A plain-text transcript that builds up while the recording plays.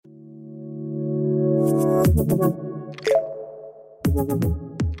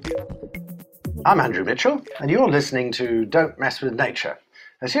I'm Andrew Mitchell, and you're listening to Don't Mess with Nature,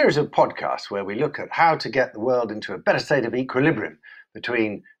 a series of podcasts where we look at how to get the world into a better state of equilibrium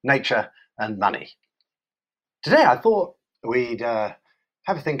between nature and money. Today I thought we'd have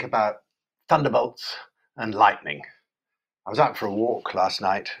a think about thunderbolts and lightning. I was out for a walk last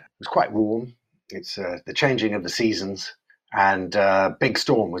night. It was quite warm. It's the changing of the seasons, and a big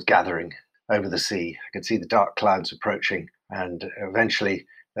storm was gathering over the sea. I could see the dark clouds approaching, and eventually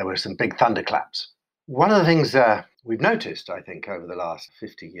there were some big thunderclaps. One of the things we've noticed, I think, over the last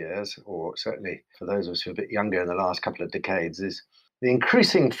 50 years, or certainly for those of us who are a bit younger in the last couple of decades, is the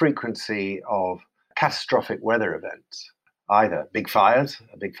increasing frequency of catastrophic weather events, either big fires,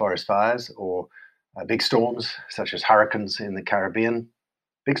 big forest fires, or big storms, such as hurricanes in the Caribbean,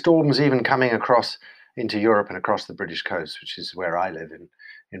 big storms even coming across into Europe and across the British coast, which is where I live in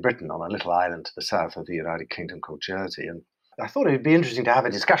Britain, on a little island to the south of the United Kingdom called Jersey. And I thought it would be interesting to have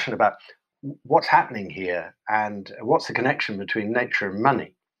a discussion about what's happening here and what's the connection between nature and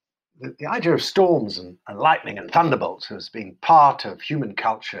money. The idea of storms and lightning and thunderbolts has been part of human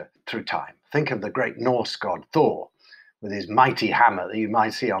culture through time. Think of the great Norse god Thor with his mighty hammer that you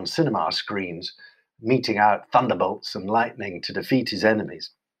might see on cinema screens, meting out thunderbolts and lightning to defeat his enemies.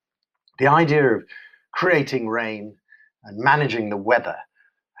 The idea of creating rain and managing the weather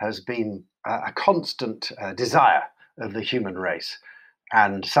has been a constant desire of the human race,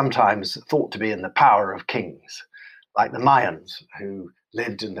 and sometimes thought to be in the power of kings, like the Mayans, who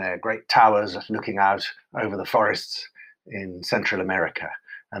lived in their great towers looking out over the forests in Central America.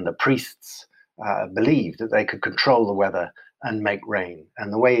 And the priests believed that they could control the weather and make rain.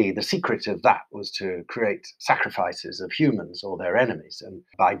 And the secret of that was to create sacrifices of humans or their enemies. And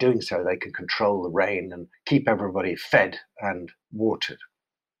by doing so, they could control the rain and keep everybody fed and watered.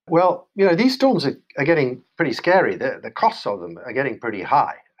 Well, these storms are getting pretty scary. The costs of them are getting pretty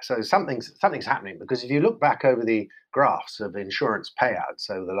high. So something's happening, because if you look back over the graphs of insurance payouts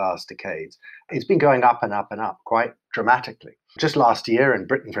over the last decades, it's been going up and up and up quite dramatically. Just last year in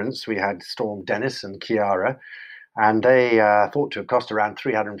Britain, for instance, we had Storm Dennis and Ciara, and they thought to have cost around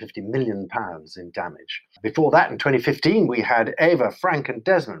 £350 million in damage. Before that, in 2015, we had Eva, Frank and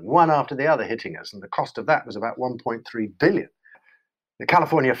Desmond, one after the other, hitting us, and the cost of that was about £1.3 billion. The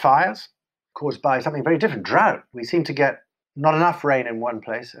California fires, caused by something very different, drought. We seem to get not enough rain in one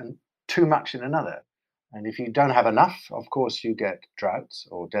place and too much in another. And if you don't have enough, of course, you get droughts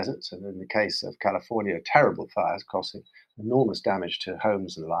or deserts. And in the case of California, terrible fires causing enormous damage to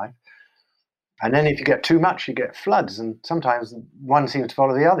homes and life. And then if you get too much, you get floods. And sometimes one seems to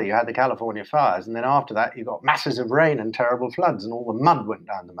follow the other. You had the California fires, and then after that, you got masses of rain and terrible floods, and all the mud went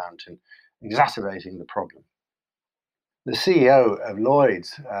down the mountain, exacerbating the problem. The CEO of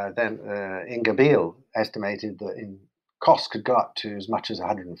Lloyd's, Inga Beale, estimated that costs could go up to as much as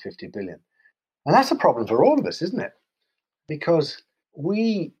 150 billion. And that's a problem for all of us, isn't it? Because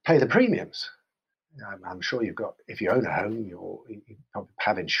we pay the premiums. I'm sure if you own a home, you probably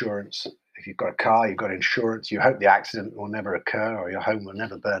have insurance. If you've got a car, you've got insurance. You hope the accident will never occur or your home will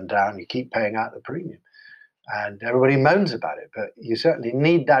never burn down. You keep paying out the premium. And everybody moans about it, but you certainly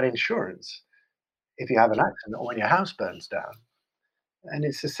need that insurance if you have an accident or when your house burns down. And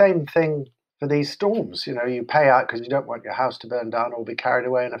it's the same thing for these storms. You pay out because you don't want your house to burn down or be carried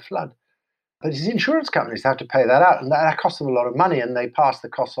away in a flood. But these insurance companies have to pay that out, and that costs them a lot of money, and they pass the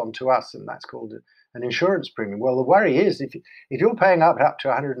costs on to us, and that's called an insurance premium. Well, the worry is if you're paying up to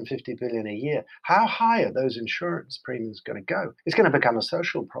 150 billion a year, how high are those insurance premiums going to go? It's going to become a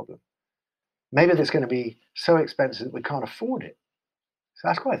social problem. Maybe it's going to be so expensive that we can't afford it. So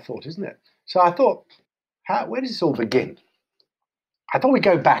that's quite a thought, isn't it? So I thought, where does this all begin? I thought we'd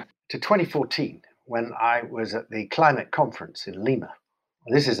go back to 2014 when I was at the climate conference in Lima.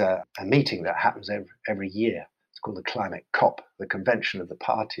 This is a meeting that happens every year. It's called the Climate COP, the Convention of the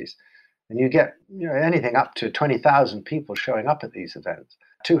Parties. And you get anything up to 20,000 people showing up at these events.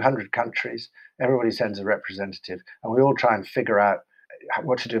 200 countries, everybody sends a representative, and we all try and figure out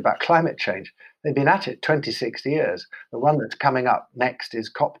what to do about climate change. They've been at it 26 years. The one that's coming up next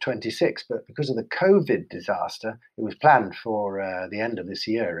is COP26, but because of the COVID disaster, it was planned for the end of this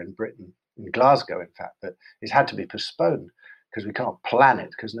year in Britain, in Glasgow, in fact, but it's had to be postponed because we can't plan it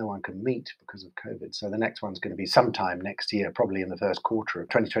because no one can meet because of COVID. So the next one's going to be sometime next year, probably in the first quarter of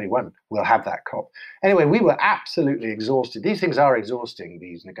 2021. We'll have that COP. Anyway, we were absolutely exhausted. These things are exhausting,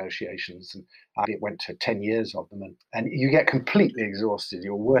 these negotiations. And I went to 10 years of them, and you get completely exhausted.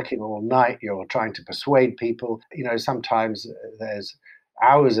 You're working all night. You're trying to persuade people. Sometimes there's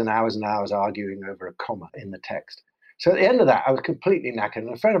hours and hours and hours arguing over a comma in the text. So at the end of that, I was completely knackered.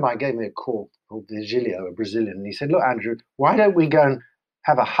 And a friend of mine gave me a call called Virgilio, a Brazilian. And he said, look, Andrew, why don't we go and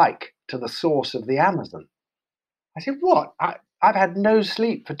have a hike to the source of the Amazon? I said, what? I've had no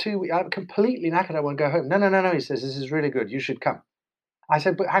sleep for 2 weeks. I'm completely knackered. I want to go home. No, no, no, no. He says, this is really good. You should come. I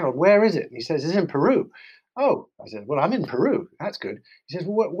said, but hang on, where is it? And he says, it's in Peru. Oh, I said, well, I'm in Peru. That's good. He says,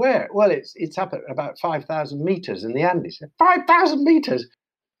 well, where? Well, it's up at about 5,000 meters in the Andes. 5,000 meters?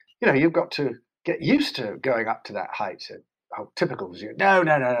 You've got to get used to going up to that height. So, oh, typical Brazil. No,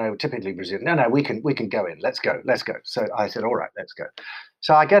 no, no, no. Typically Brazil. No, no. We can go in. Let's go. Let's go. So I said, all right, let's go.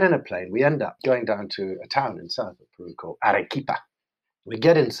 So I get in a plane. We end up going down to a town in south of Peru called Arequipa. We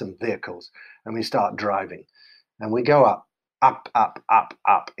get in some vehicles and we start driving, and we go up, up, up, up,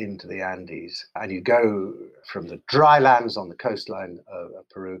 up into the Andes, and you go from the dry lands on the coastline of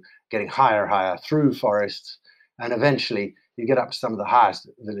Peru, getting higher, higher through forests, and eventually you get up to some of the highest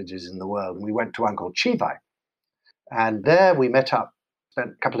villages in the world. And we went to one called Chivay, and there we met up,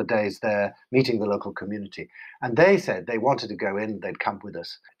 spent a couple of days there meeting the local community. And they said they wanted to go in, they'd come with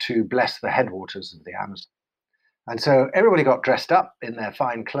us to bless the headwaters of the Amazon. And so everybody got dressed up in their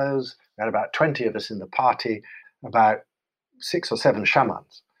fine clothes. We had about 20 of us in the party, about 6 or 7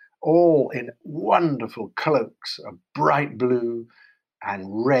 shamans, all in wonderful cloaks of bright blue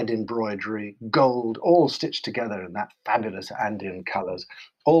and red embroidery, gold, all stitched together in that fabulous Andean colors,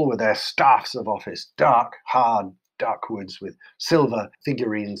 all with their staffs of office, dark, hard, dark woods with silver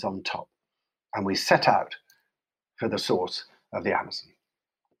figurines on top. And we set out for the source of the Amazon.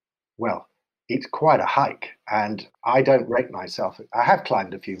 Well, it's quite a hike, and I don't rate myself. I have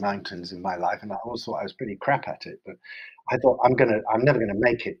climbed a few mountains in my life, and I always thought I was pretty crap at it. But I thought I'm never gonna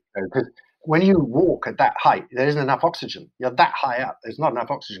make it, because when you walk at that height, there isn't enough oxygen. You're that high up. There's not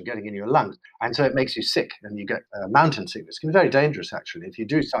enough oxygen getting in your lungs, and so it makes you sick, and you get mountain sickness. It can be very dangerous, actually. If you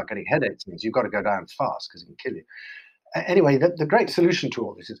do start getting headaches, it means you've got to go down fast because it can kill you. Anyway, the great solution to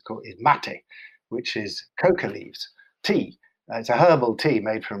all this is mate, which is coca leaves, tea. It's a herbal tea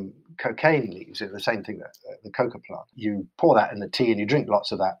made from cocaine leaves. It's the same thing that the coca plant. You pour that in the tea and you drink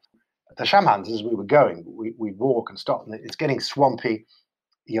lots of that. The shamans, as we were going, we'd walk and stop, and it's getting swampy.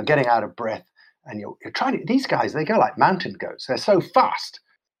 You're getting out of breath, and you're trying to. These guys, they go like mountain goats. They're so fast,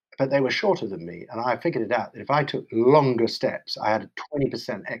 but they were shorter than me, and I figured it out that if I took longer steps, I had a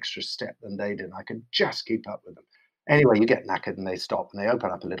 20% extra step than they did. And I could just keep up with them. Anyway, you get knackered, and they stop, and they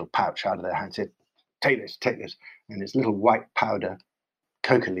open up a little pouch out of their hand and say, take this, and it's little white powder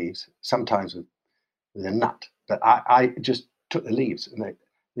coca leaves, sometimes with a nut. But I just took the leaves, and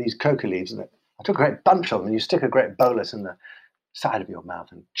these coca leaves, and I took a great bunch of them, and you stick a great bolus in the side of your mouth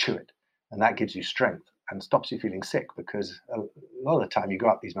and chew it, and that gives you strength and stops you feeling sick, because a lot of the time you go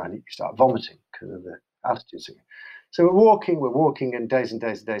up these mountains, you start vomiting because of the altitude sickness. So we're walking and days and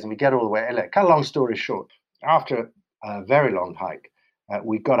days and days, and we get all the way. Cut a long story short, after a very long hike,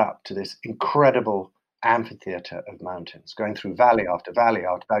 we got up to this incredible amphitheater of mountains, going through valley after valley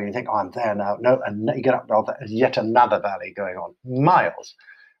after valley. You think, oh, I'm there now. No, and you get up to yet another valley going on miles.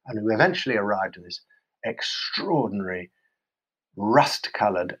 And we eventually arrived in this extraordinary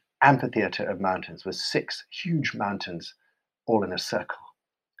rust-colored amphitheater of mountains with 6 huge mountains all in a circle.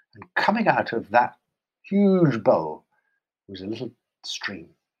 And coming out of that huge bowl was a little stream.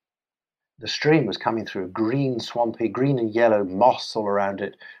 The stream was coming through green, swampy, green and yellow moss all around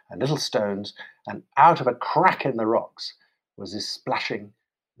it, and little stones, and out of a crack in the rocks was this splashing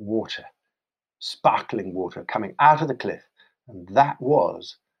water, sparkling water coming out of the cliff, and that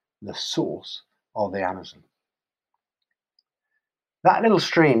was the source of the Amazon. That little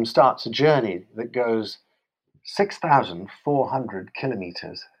stream starts a journey that goes 6,400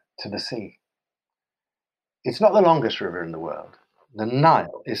 kilometers to the sea. It's not the longest river in the world. The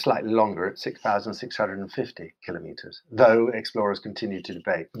Nile is slightly longer at 6,650 kilometers, though explorers continue to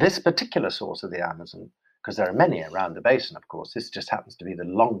debate. This particular source of the Amazon, because there are many around the basin, of course, this just happens to be the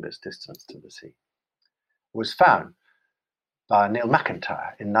longest distance to the sea, was found by Neil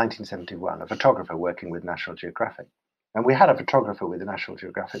McIntyre in 1971, a photographer working with National Geographic. And we had a photographer with the National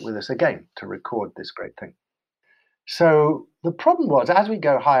Geographic with us again to record this great thing. So the problem was, as we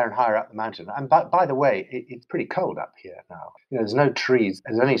go higher and higher up the mountain, and by the way, it's pretty cold up here now. There's no trees,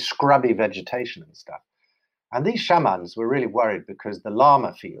 there's only scrubby vegetation and stuff. And these shamans were really worried because the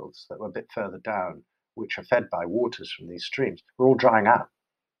llama fields that were a bit further down, which are fed by waters from these streams, were all drying out.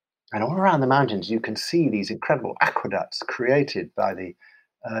 And all around the mountains, you can see these incredible aqueducts created by the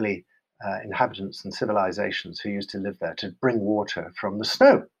early inhabitants and civilizations who used to live there to bring water from the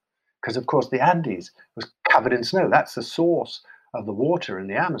snow. Because, of course, the Andes was covered in snow. That's the source of the water in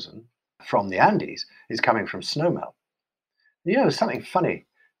the Amazon from the Andes, is coming from snowmelt. There's something funny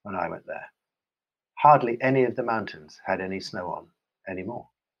when I went there. hardly any of the mountains had any snow on anymore.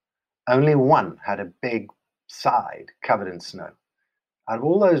 Only one had a big side covered in snow. Out of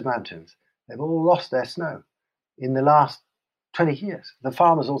all those mountains, they've all lost their snow in the last 20 years. The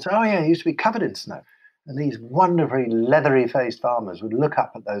farmers all say, oh yeah, it used to be covered in snow. And these wonderfully leathery-faced farmers would look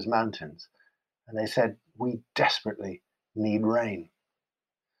up at those mountains and they said, we desperately need rain.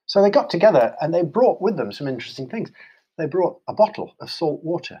 So they got together and they brought with them some interesting things. They brought a bottle of salt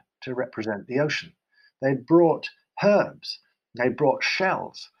water to represent the ocean. They brought herbs. They brought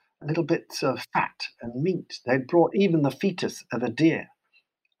shells, little bits of fat and meat. They brought even the fetus of a deer.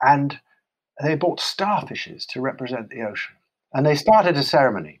 And they brought starfishes to represent the ocean. And they started a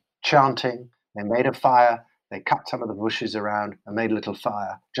ceremony, chanting. They made a fire. They cut some of the bushes around and made a little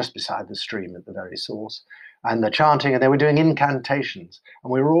fire just beside the stream at the very source. And the chanting, and they were doing incantations.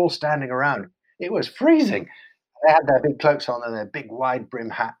 And we were all standing around. It was freezing. They had their big cloaks on and their big wide brim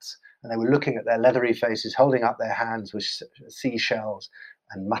hats. And they were looking at their leathery faces, holding up their hands with seashells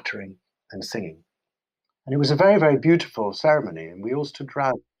and muttering and singing. And it was a very, very beautiful ceremony. And we all stood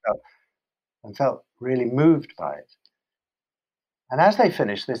around and felt really moved by it. And as they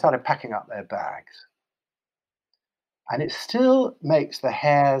finished, they started packing up their bags. And it still makes the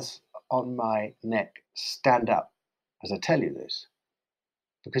hairs on my neck stand up as I tell you this,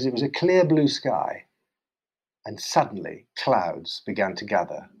 because it was a clear blue sky, and suddenly clouds began to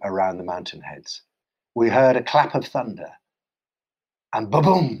gather around the mountain heads. We heard a clap of thunder, and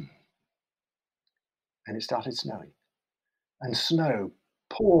ba-boom! And it started snowing. And snow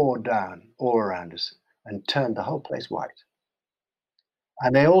poured down all around us and turned the whole place white.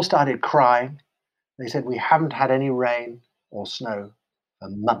 And they all started crying. They said, we haven't had any rain or snow for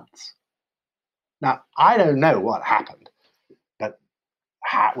months. Now, I don't know what happened, but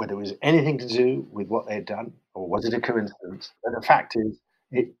whether it was anything to do with what they had done, or was it a coincidence? But the fact is,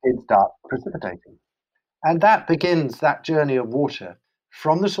 it did start precipitating. And that begins that journey of water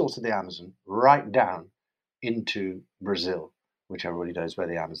from the source of the Amazon right down into Brazil, which everybody knows where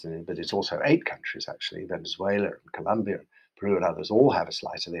the Amazon is, but it's also 8 countries, actually. Venezuela and Colombia and Peru and others all have a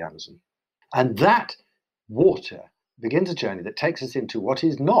slice of the Amazon. And that water begins a journey that takes us into what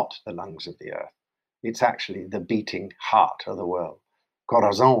is not the lungs of the earth. It's actually the beating heart of the world.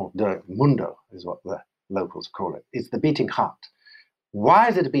 Corazón del mundo is what the locals call it. It's the beating heart. Why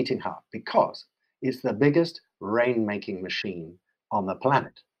is it a beating heart? Because it's the biggest rain-making machine on the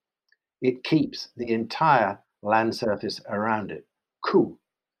planet. It keeps the entire land surface around it cool.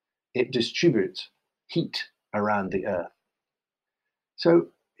 It distributes heat around the earth. So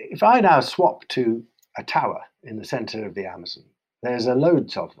if I now swap to a tower in the center of the Amazon, there's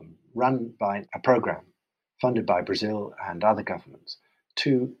loads of them run by a program funded by Brazil and other governments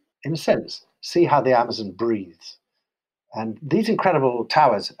to, in a sense, see how the Amazon breathes. And these incredible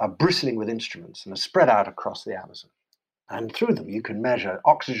towers are bristling with instruments and are spread out across the Amazon. And through them, you can measure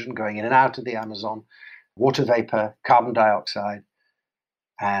oxygen going in and out of the Amazon, water vapor, carbon dioxide,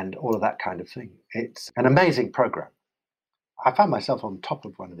 and all of that kind of thing. It's an amazing program. I found myself on top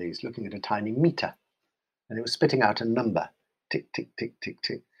of one of these looking at a tiny meter, and it was spitting out a number, tick, tick, tick, tick,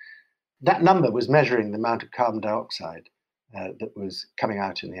 tick. That number was measuring the amount of carbon dioxide that was coming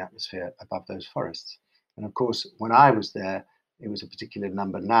out in the atmosphere above those forests. And of course, when I was there, it was a particular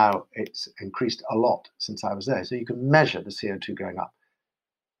number. Now it's increased a lot since I was there. So you can measure the CO2 going up.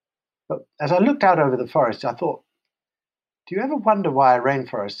 But as I looked out over the forest, I thought, do you ever wonder why a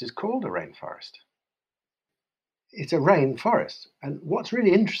rainforest is called a rainforest? It's a rainforest. And what's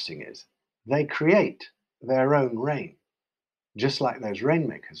really interesting is they create their own rain, just like those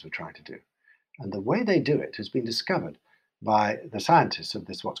rainmakers were trying to do. And the way they do it has been discovered by the scientists of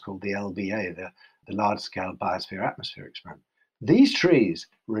this, what's called the LBA, the large-scale biosphere-atmosphere experiment. These trees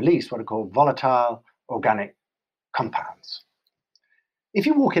release what are called volatile organic compounds. If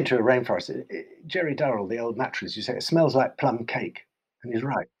you walk into a rainforest, Jerry Durrell, the old naturalist, you say it smells like plum cake, and he's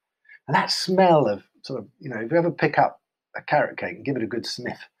right. And that smell of sort of, if you ever pick up a carrot cake and give it a good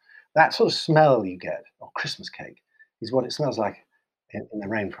sniff, that sort of smell you get, or Christmas cake, is what it smells like in the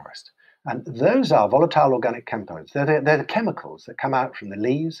rainforest. And those are volatile organic compounds. They're the chemicals that come out from the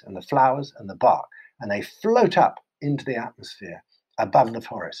leaves and the flowers and the bark, and they float up into the atmosphere above the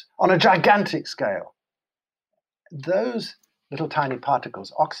forest on a gigantic scale. Those little tiny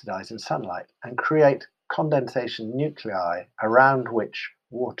particles oxidize in sunlight and create condensation nuclei around which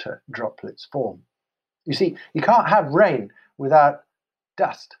water droplets form. You see, you can't have rain without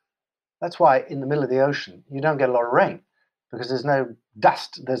dust. That's why in the middle of the ocean, you don't get a lot of rain, because there's no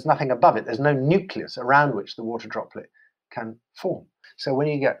dust, there's nothing above it, there's no nucleus around which the water droplet can form. So when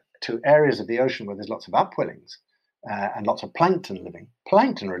you get to areas of the ocean where there's lots of upwellings and lots of plankton living,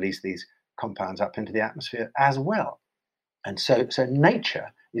 plankton release these compounds up into the atmosphere as well. And so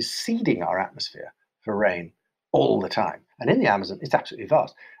nature is seeding our atmosphere for rain all the time. And in the Amazon, it's absolutely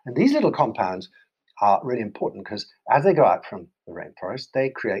vast. And these little compounds are really important because as they go out from the rainforest, they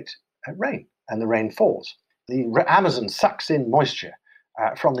create rain, and the rain falls. The Amazon sucks in moisture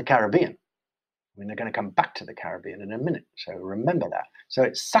from the Caribbean. I mean, they're going to come back to the Caribbean in a minute, so remember that. So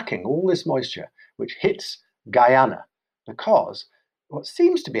it's sucking all this moisture, which hits Guyana, because what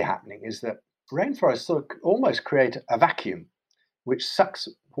seems to be happening is that rainforests sort of almost create a vacuum which sucks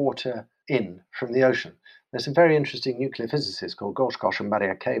water in from the ocean. There's a very interesting nuclear physicist called Golshkosh and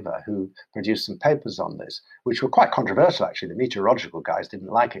Mariakeva who produced some papers on this, which were quite controversial, actually. The meteorological guys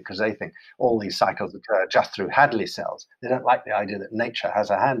didn't like it because they think all these cycles occur just through Hadley cells. They don't like the idea that nature has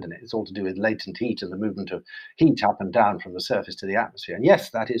a hand in it. It's all to do with latent heat and the movement of heat up and down from the surface to the atmosphere. And yes,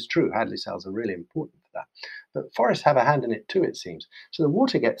 that is true. Hadley cells are really important for that. But forests have a hand in it too, it seems. So the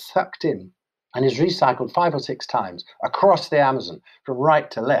water gets sucked in and is recycled 5 or 6 times across the Amazon from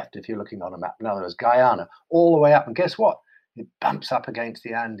right to left, if you're looking on a map. In other words, Guyana, all the way up. And guess what? It bumps up against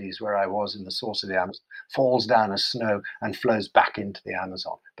the Andes, where I was in the source of the Amazon, falls down as snow and flows back into the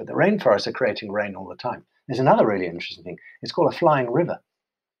Amazon. But the rainforests are creating rain all the time. There's another really interesting thing. It's called a flying river.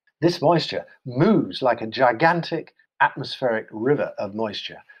 This moisture moves like a gigantic atmospheric river of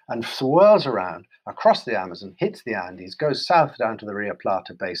moisture and swirls around across the Amazon, hits the Andes, goes south down to the Rio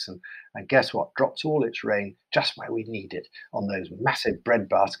Plata basin, and guess what? Drops all its rain just where we need it, on those massive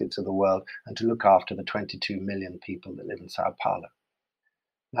breadbaskets of the world, and to look after the 22 million people that live in Sao Paulo.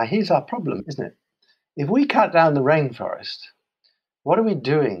 Now, here's our problem, isn't it? If we cut down the rainforest, what are we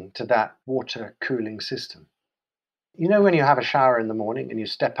doing to that water cooling system? You know, when you have a shower in the morning and you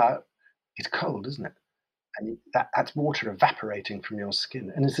step out, it's cold, isn't it? And that's water evaporating from your skin.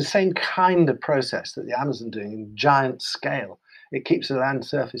 And it's the same kind of process that the Amazon doing in giant scale. It keeps the land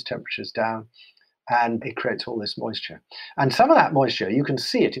surface temperatures down, and it creates all this moisture. And some of that moisture, you can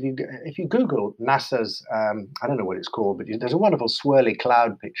see it if you Google NASA's, I don't know what it's called, but there's a wonderful swirly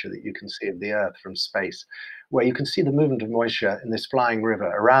cloud picture that you can see of the Earth from space, where you can see the movement of moisture in this flying river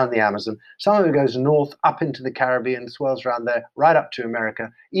around the Amazon. Some of it goes north, up into the Caribbean, swirls around there, right up to America.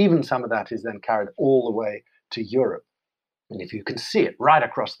 Even some of that is then carried all the way to Europe. And if you can see it right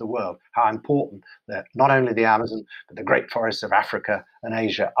across the world, how important that not only the Amazon, but the great forests of Africa and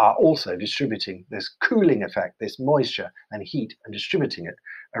Asia are also distributing this cooling effect, this moisture and heat, and distributing it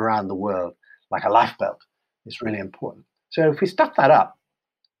around the world like a life belt. It's really important. So if we stuff that up,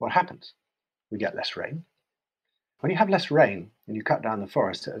 what happens? We get less rain. When you have less rain and you cut down the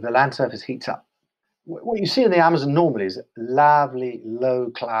forest, the land surface heats up. What you see in the Amazon normally is lovely low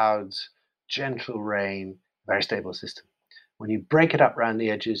clouds, gentle rain, very stable system. When you break it up around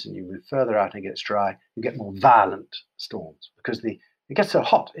the edges and you move further out and it gets dry, you get more violent storms because it gets so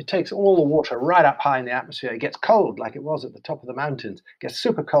hot. It takes all the water right up high in the atmosphere. It gets cold like it was at the top of the mountains. It gets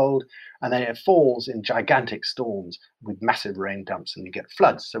super cold, and then it falls in gigantic storms with massive rain dumps, and you get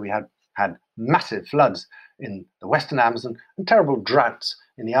floods. So we had massive floods in the western Amazon and terrible droughts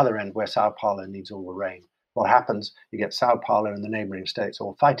in the other end where Sao Paulo needs all the rain. What happens? You get Sao Paulo and the neighboring states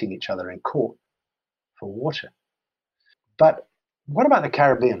all fighting each other in court for water. But what about the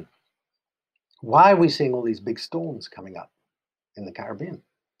Caribbean? Why are we seeing all these big storms coming up in the Caribbean?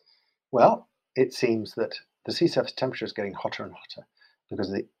 Well, it seems that the sea surface temperature is getting hotter and hotter because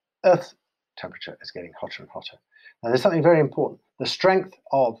the Earth temperature is getting hotter and hotter. Now, there's something very important. The strength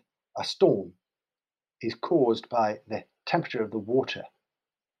of a storm is caused by the temperature of the water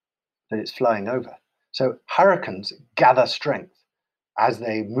that it's flowing over. So hurricanes gather strength as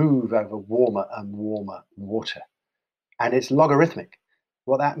they move over warmer and warmer water. And it's logarithmic.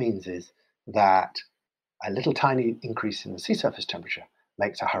 What that means is that a little tiny increase in the sea surface temperature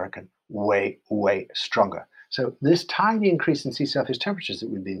makes a hurricane way, way stronger. So this tiny increase in sea surface temperatures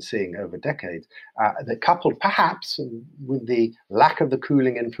that we've been seeing over decades, that coupled perhaps with the lack of the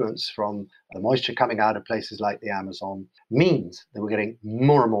cooling influence from the moisture coming out of places like the Amazon, means that we're getting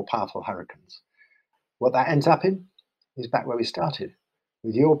more and more powerful hurricanes. What that ends up in is back where we started,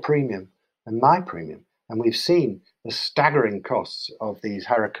 with your premium and my premium. And we've seen the staggering costs of these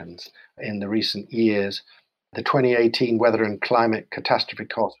hurricanes in the recent years. The 2018 weather and climate catastrophe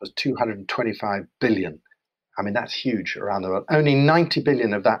cost was $225 billion. I mean, that's huge around the world. Only 90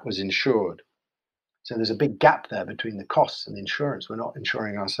 billion of that was insured. So there's a big gap there between the costs and the insurance. We're not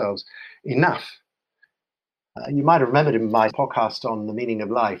insuring ourselves enough. You might have remembered in my podcast on the meaning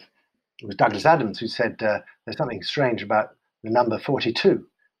of life, it was Douglas Adams who said there's something strange about the number 42.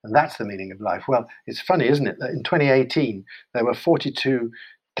 And that's the meaning of life. Well, it's funny, isn't it, that in 2018, there were 42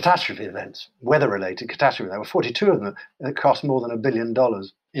 catastrophe events, weather-related catastrophes. There were 42 of them that cost more than $1 billion.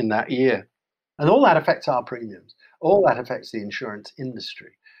 in that year. And all that affects our premiums. All that affects the insurance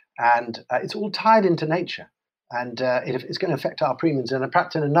industry. And it's all tied into nature. And it's going to affect our premiums. And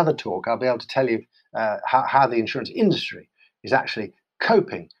perhaps in another talk, I'll be able to tell you how the insurance industry is actually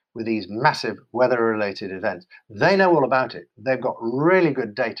coping with these massive weather-related events. They know all about it. They've got really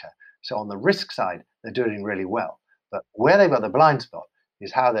good data. So on the risk side, they're doing really well. But where they've got the blind spot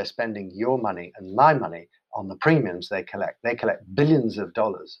is how they're spending your money and my money on the premiums they collect. They collect billions of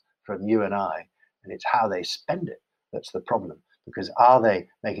dollars from you and I, and it's how they spend it that's the problem. Because are they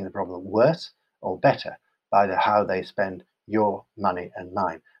making the problem worse or better by how they spend your money and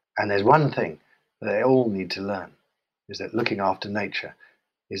mine? And there's one thing that they all need to learn, is that looking after nature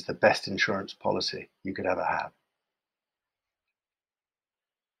is the best insurance policy you could ever have.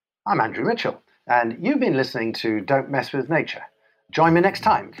 I'm Andrew Mitchell, and you've been listening to Don't Mess with Nature. Join me next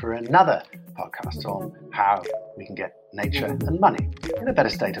time for another podcast on how we can get nature and money in a better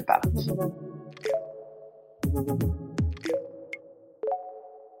state of balance.